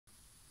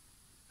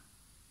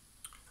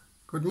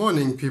Good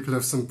morning, people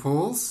of St.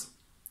 Paul's.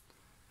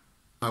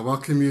 I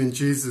welcome you in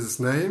Jesus'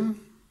 name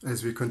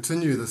as we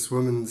continue this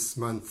Women's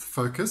Month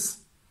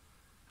focus.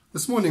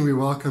 This morning we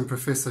welcome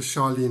Professor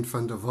Charlene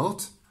van der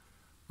Walt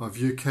of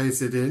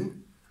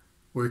UKZN,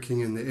 working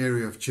in the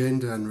area of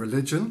gender and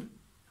religion.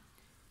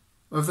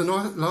 Over the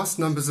last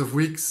numbers of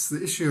weeks,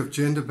 the issue of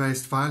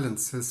gender-based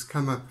violence has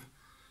come up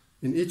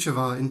in each of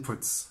our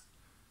inputs.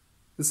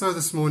 And so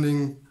this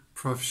morning,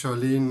 Prof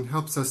Charlene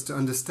helps us to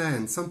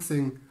understand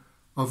something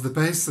of the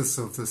basis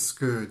of this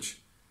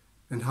scourge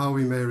and how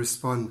we may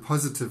respond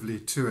positively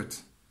to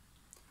it.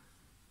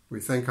 We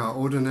thank our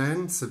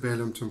ordinand,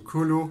 Sabelo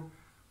Mthimkhulu,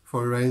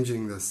 for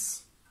arranging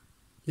this.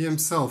 He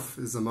himself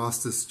is a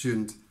master's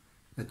student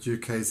at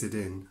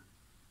UKZN.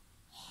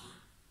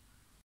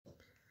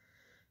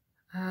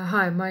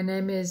 Hi, my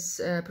name is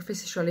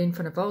Professor Charlene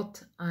van der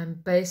Walt. I'm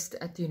based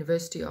at the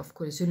University of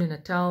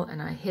KwaZulu-Natal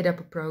and I head up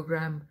a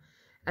program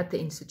at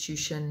the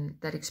institution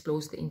that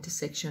explores the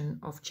intersection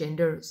of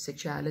gender,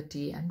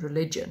 sexuality and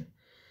religion.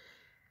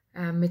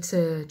 It's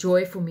a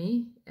joy for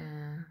me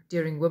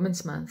during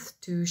Women's Month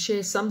to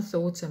share some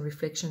thoughts and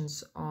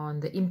reflections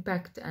on the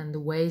impact and the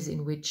ways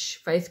in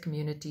which faith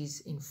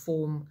communities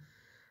inform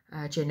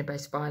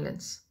gender-based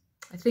violence.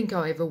 I think,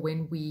 however,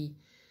 when we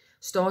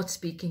start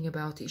speaking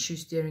about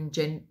issues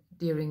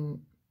during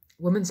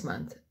Women's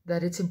Month,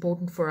 that it's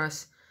important for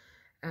us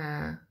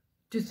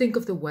to think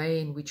of the way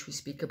in which we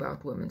speak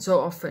about women. So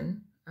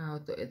often,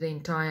 the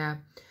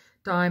entire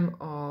time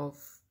of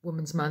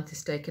Women's Month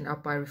is taken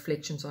up by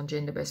reflections on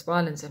gender-based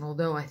violence. And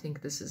although I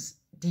think this is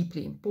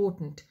deeply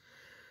important,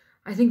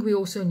 I think we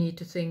also need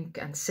to think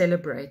and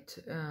celebrate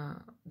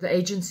the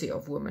agency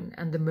of women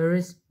and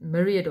the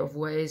myriad of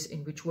ways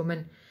in which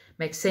women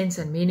make sense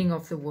and meaning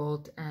of the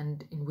world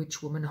and in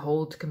which women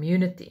hold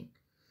community.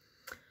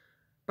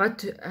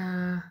 But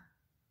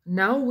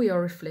now we are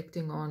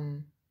reflecting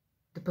on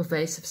the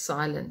pervasive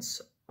silence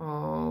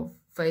of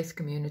faith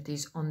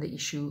communities on the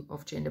issue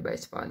of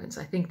gender-based violence.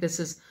 I think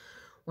this is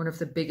one of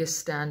the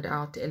biggest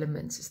standout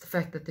elements, is the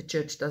fact that the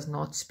church does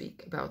not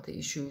speak about the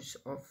issues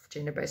of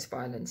gender-based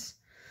violence.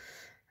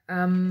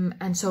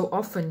 And so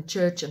often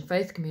church and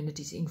faith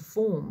communities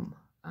inform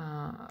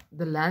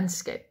the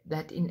landscape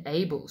that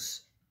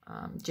enables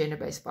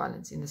gender-based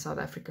violence in the South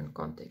African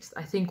context.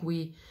 I think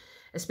we,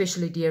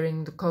 especially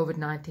during the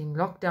COVID-19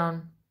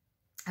 lockdown,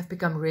 have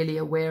become really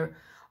aware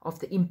of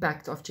the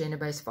impact of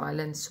gender-based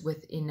violence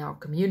within our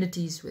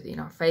communities, within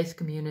our faith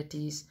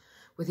communities,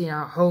 within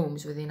our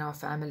homes, within our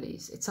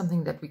families. It's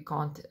something that we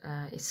can't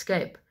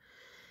escape.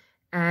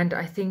 And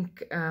I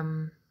think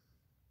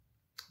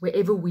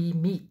wherever we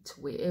meet,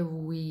 wherever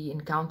we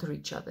encounter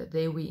each other,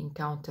 there we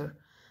encounter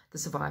the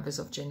survivors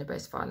of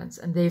gender-based violence.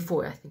 And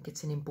therefore, I think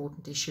it's an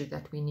important issue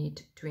that we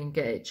need to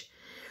engage.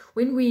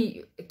 When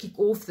we kick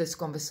off this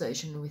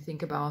conversation, we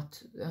think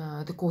about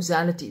the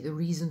causality, the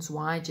reasons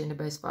why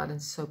gender-based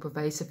violence is so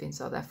pervasive in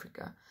South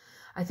Africa.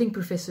 I think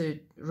Professor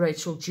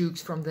Rachel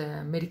Jukes from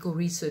the Medical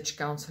Research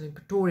Council in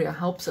Pretoria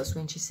helps us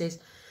when she says,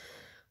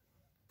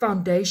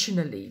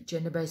 foundationally,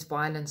 gender-based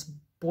violence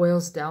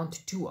boils down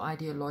to two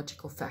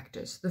ideological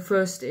factors. The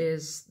first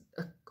is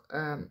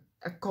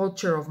a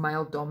culture of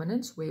male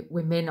dominance,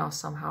 where men are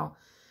somehow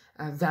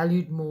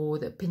valued more,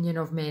 the opinion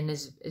of men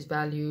is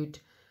valued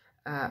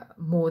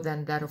more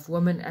than that of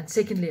women. And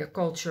secondly, a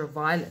culture of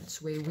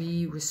violence, where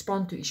we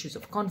respond to issues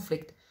of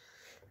conflict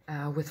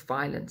with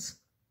violence.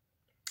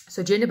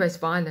 So gender-based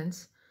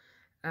violence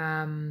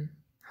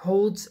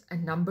holds a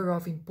number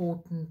of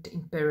important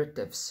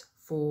imperatives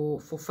for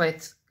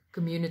faith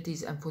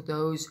communities and for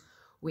those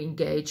who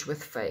engage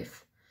with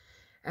faith.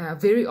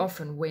 Very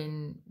often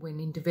when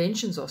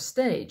interventions are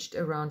staged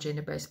around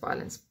gender-based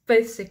violence,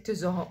 faith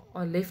sectors are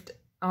left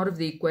out of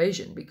the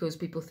equation because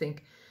people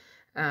think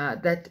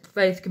that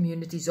faith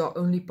communities are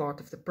only part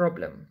of the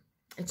problem.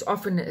 It's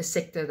often a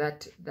sector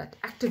that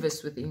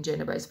activists within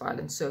gender-based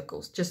violence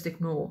circles just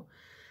ignore.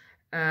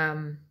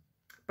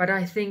 But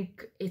I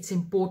think it's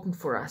important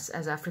for us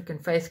as African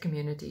faith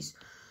communities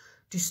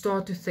to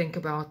start to think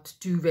about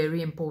two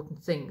very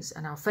important things.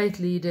 And our faith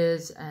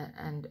leaders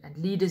and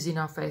leaders in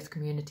our faith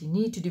community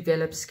need to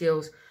develop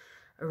skills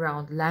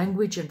around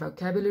language and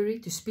vocabulary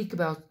to speak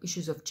about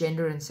issues of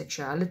gender and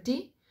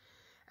sexuality.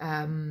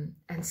 And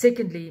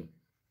secondly,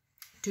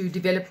 to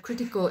develop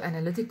critical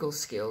analytical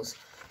skills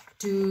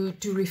to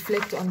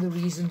reflect on the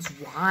reasons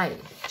why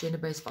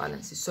gender-based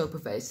violence is so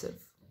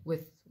pervasive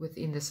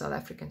within the South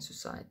African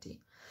society.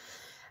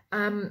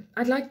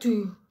 I'd like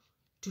to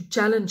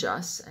challenge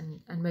us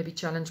and maybe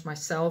challenge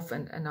myself,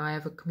 and I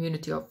have a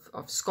community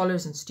of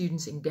scholars and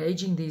students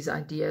engaging these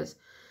ideas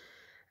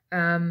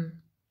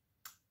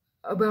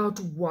about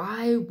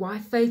why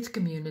faith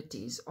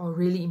communities are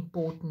really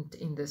important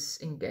in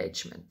this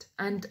engagement.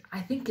 And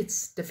I think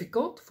it's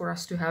difficult for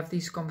us to have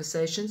these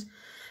conversations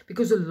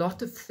because a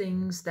lot of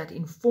things that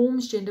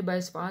informs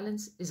gender-based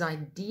violence is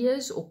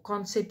ideas or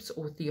concepts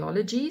or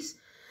theologies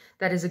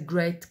that is a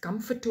great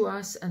comfort to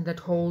us and that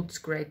holds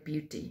great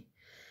beauty.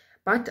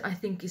 But I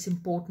think it's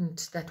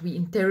important that we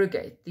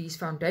interrogate these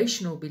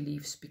foundational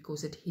beliefs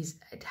because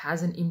it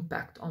has an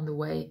impact on the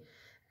way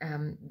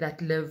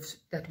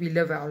that we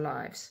live our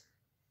lives.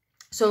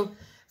 So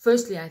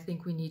firstly, I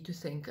think we need to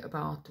think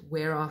about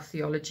where our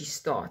theology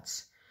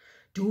starts.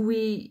 Do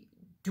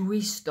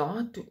we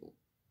start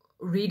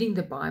reading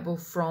the Bible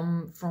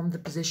from the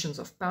positions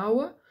of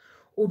power,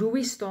 or do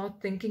we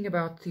start thinking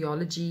about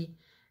theology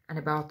and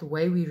about the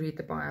way we read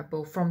the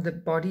Bible from the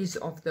bodies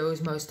of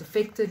those most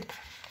affected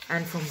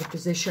and from the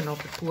position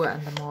of the poor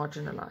and the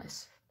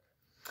marginalized?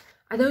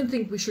 I don't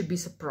think we should be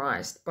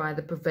surprised by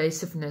the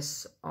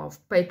pervasiveness of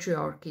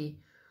patriarchy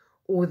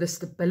or the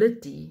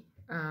stability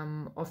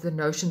of the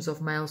notions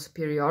of male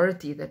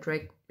superiority that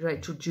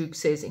Rachel Duke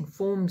says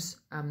informs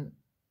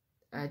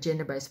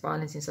gender-based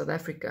violence in South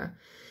Africa,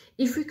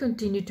 if we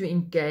continue to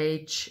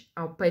engage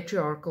our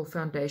patriarchal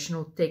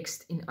foundational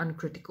text in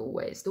uncritical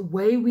ways. The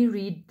way we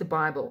read the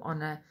Bible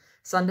on a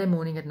Sunday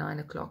morning at 9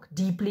 o'clock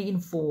deeply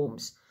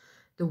informs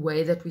the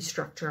way that we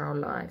structure our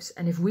lives.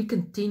 And if we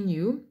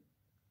continue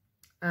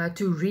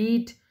to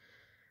read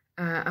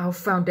our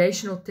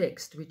foundational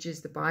text, which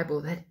is the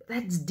Bible,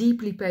 that's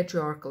deeply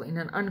patriarchal in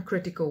an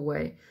uncritical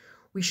way,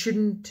 we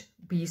shouldn't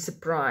be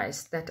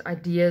surprised that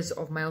ideas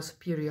of male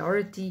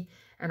superiority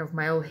and of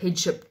male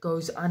headship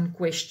goes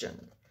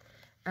unquestioned.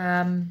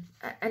 And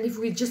if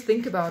we just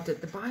think about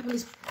it, the Bible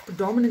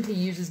predominantly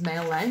uses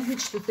male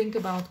language to think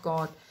about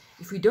God.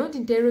 If we don't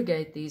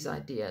interrogate these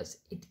ideas,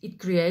 it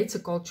creates a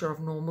culture of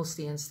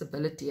normalcy and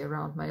stability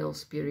around male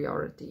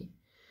superiority.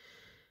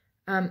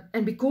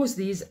 And because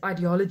these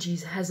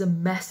ideologies has a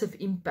massive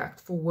impact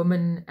for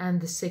women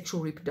and the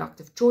sexual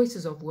reproductive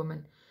choices of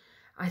women,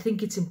 I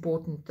think it's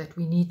important that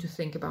we need to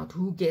think about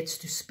who gets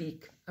to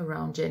speak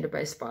around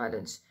gender-based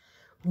violence,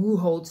 who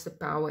holds the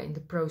power in the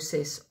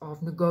process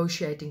of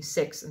negotiating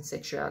sex and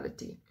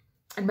sexuality.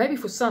 And maybe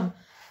for some,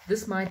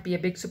 this might be a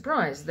big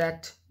surprise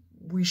that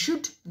we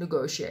should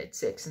negotiate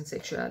sex and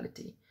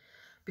sexuality,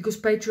 because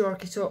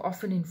patriarchy so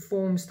often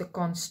informs the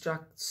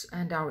constructs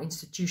and our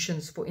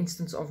institutions, for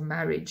instance, of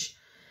marriage.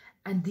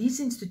 And these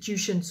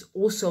institutions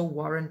also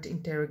warrant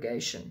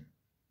interrogation,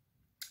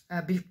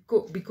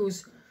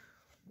 because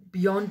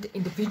beyond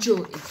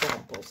individual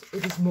examples,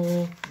 it is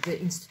more the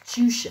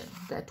institution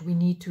that we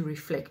need to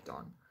reflect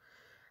on.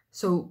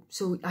 So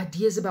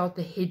ideas about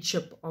the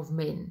headship of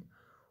men,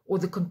 or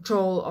the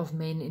control of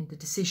men in the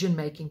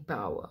decision-making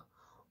power,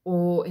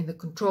 or in the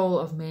control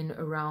of men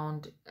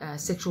around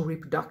sexual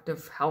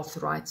reproductive health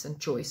rights and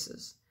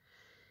choices.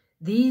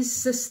 These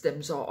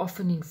systems are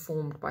often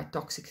informed by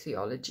toxic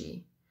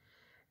theology.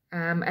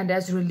 And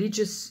as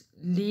religious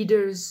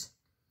leaders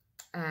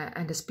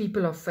and as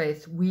people of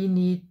faith, we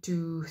need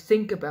to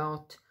think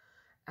about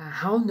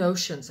how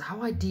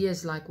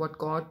ideas like what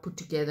God put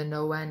together,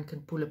 no one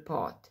can pull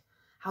apart,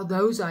 how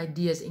those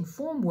ideas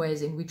inform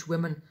ways in which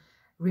women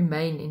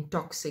remain in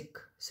toxic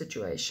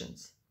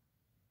situations.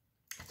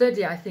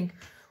 Thirdly, I think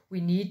we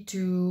need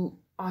to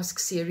ask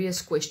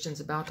serious questions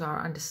about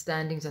our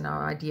understandings and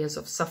our ideas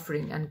of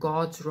suffering and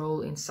God's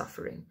role in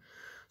suffering.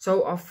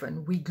 So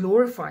often we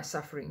glorify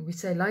suffering. We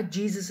say, like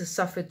Jesus has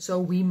suffered, so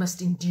we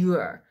must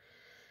endure.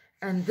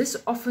 And this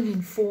often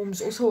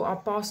informs also our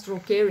pastoral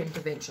care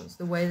interventions,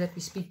 the way that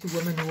we speak to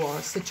women who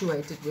are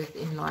situated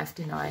within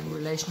life-denying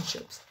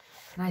relationships.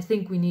 And I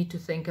think we need to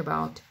think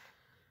about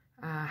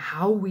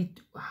how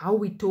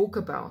we talk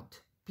about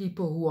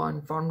people who are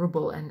in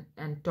vulnerable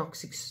and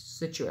toxic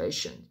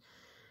situations.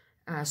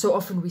 So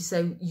often we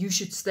say, you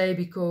should stay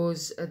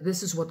because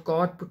this is what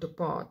God put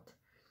apart.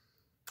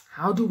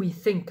 How do we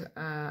think?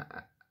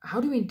 How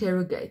do we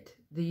interrogate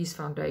these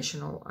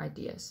foundational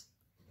ideas?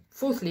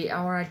 Fourthly,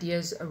 our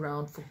ideas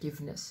around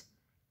forgiveness.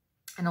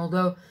 And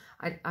although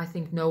I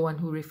think no one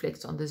who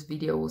reflects on this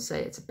video will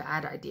say it's a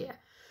bad idea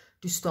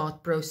to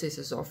start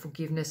processes of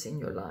forgiveness in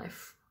your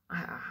life,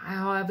 I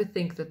however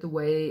think that the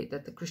way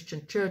that the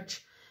Christian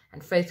church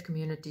and faith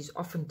communities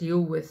often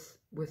deal with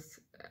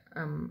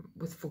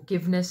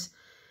forgiveness,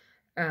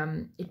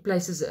 it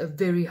places a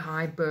very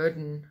high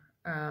burden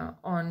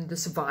on the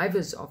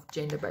survivors of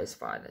gender-based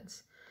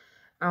violence.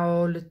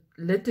 Our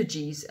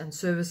liturgies and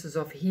services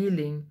of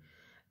healing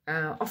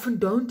often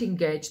don't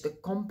engage the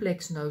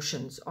complex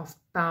notions of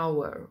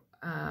power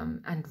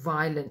and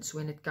violence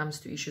when it comes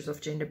to issues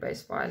of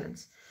gender-based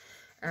violence.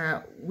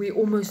 We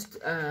almost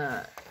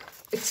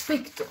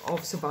expect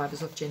of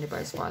survivors of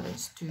gender-based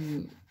violence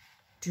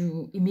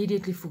to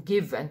immediately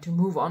forgive and to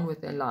move on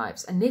with their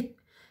lives. And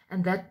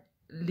that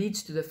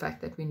leads to the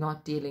fact that we're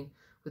not dealing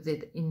with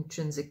the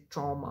intrinsic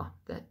trauma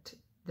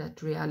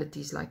that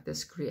realities like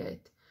this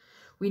create.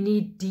 We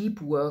need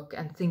deep work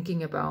and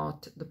thinking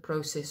about the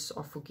process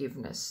of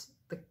forgiveness,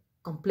 the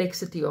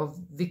complexity of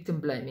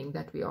victim blaming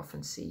that we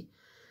often see,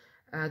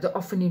 the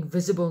often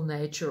invisible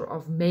nature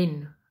of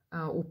men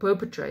or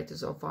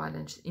perpetrators of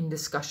violence in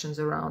discussions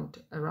around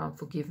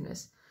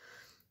forgiveness,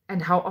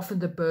 and how often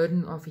the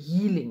burden of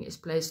healing is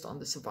placed on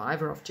the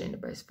survivor of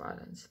gender-based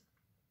violence.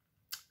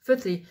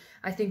 Fifthly,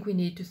 I think we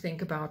need to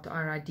think about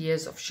our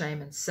ideas of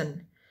shame and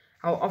sin,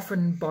 how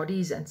often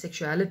bodies and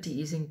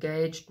sexuality is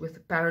engaged with the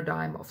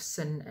paradigm of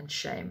sin and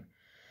shame.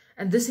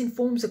 And this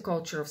informs a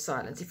culture of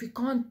silence. If we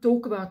can't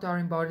talk about our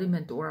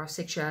embodiment or our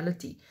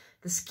sexuality,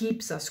 this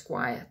keeps us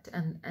quiet,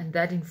 and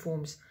that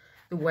informs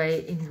the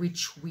way in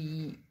which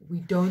we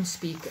don't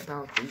speak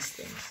about these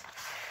things.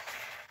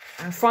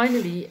 And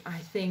finally, I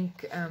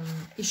think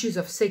issues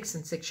of sex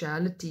and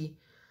sexuality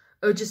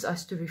urges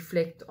us to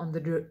reflect on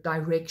the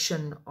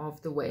direction of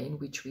the way in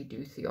which we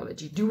do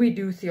theology. Do we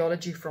do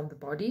theology from the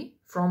body,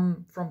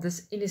 from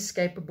this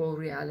inescapable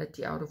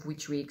reality out of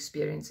which we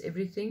experience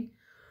everything?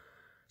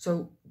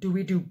 So do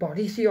we do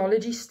body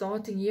theology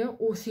starting here,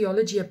 or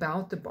theology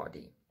about the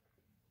body?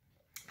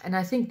 And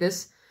I think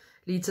this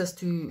leads us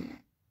to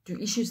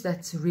issues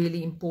that's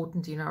really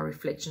important in our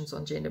reflections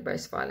on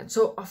gender-based violence.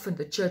 So often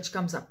the church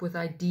comes up with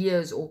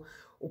ideas or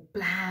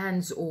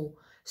plans or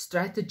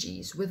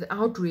strategies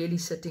without really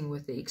sitting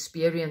with the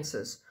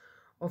experiences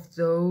of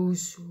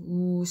those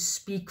who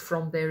speak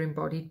from their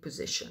embodied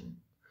position.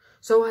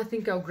 So I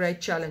think our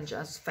great challenge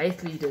as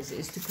faith leaders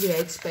is to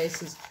create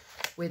spaces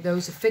where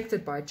those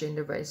affected by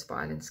gender-based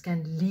violence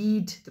can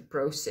lead the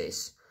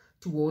process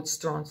towards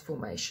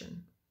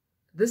transformation.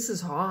 This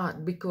is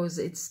hard because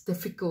it's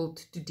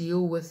difficult to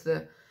deal with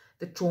the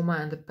trauma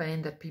and the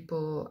pain that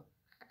people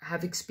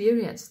have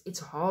experienced. It's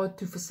hard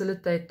to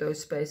facilitate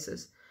those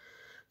spaces.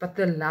 But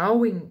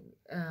allowing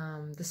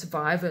the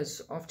survivors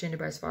of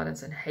gender-based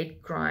violence and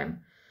hate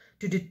crime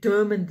to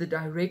determine the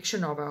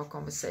direction of our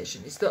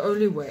conversation is the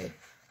only way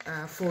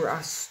for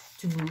us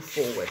to move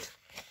forward.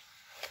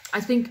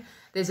 I think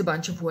there's a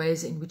bunch of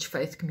ways in which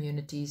faith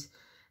communities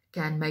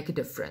can make a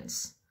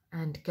difference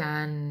and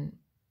can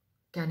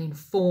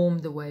inform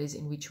the ways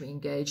in which we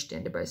engage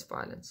gender-based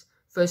violence.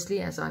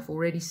 Firstly, as I've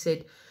already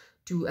said,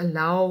 to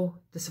allow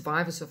the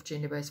survivors of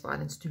gender-based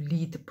violence to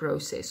lead the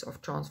process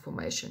of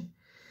transformation.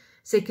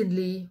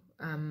 Secondly,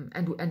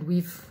 and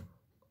we've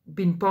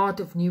been part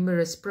of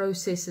numerous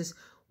processes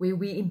where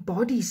we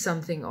embody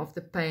something of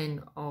the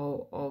pain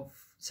of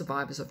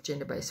survivors of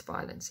gender-based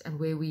violence, and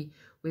where we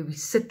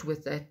sit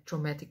with that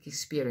traumatic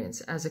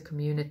experience as a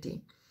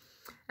community.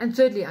 And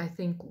thirdly, I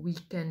think we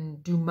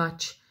can do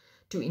much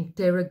to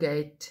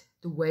interrogate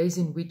the ways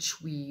in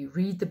which we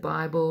read the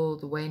Bible,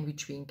 the way in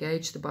which we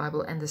engage the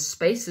Bible, and the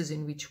spaces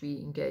in which we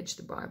engage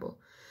the Bible.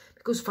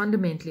 Because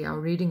fundamentally, our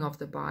reading of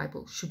the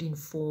Bible should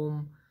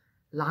inform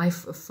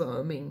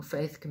life-affirming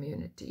faith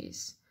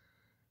communities.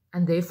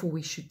 And therefore,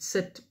 we should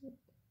sit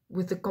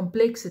with the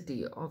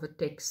complexity of a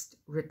text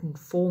written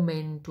for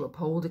men to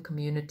uphold a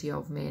community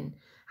of men.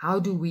 How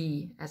do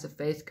we, as a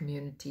faith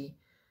community,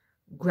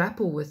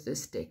 grapple with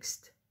this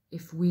text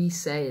if we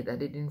say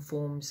that it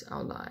informs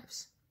our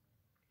lives?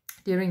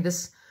 During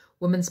this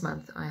Women's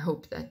Month, I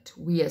hope that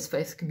we as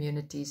faith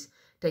communities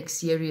take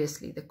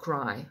seriously the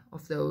cry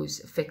of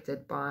those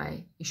affected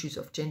by issues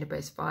of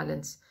gender-based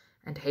violence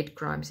and hate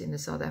crimes in the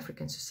South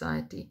African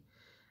society.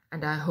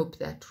 And I hope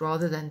that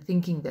rather than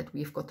thinking that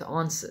we've got the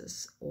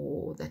answers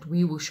or that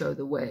we will show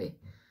the way,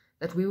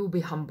 that we will be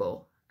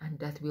humble and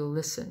that we'll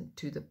listen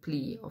to the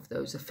plea of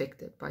those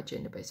affected by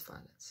gender-based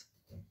violence.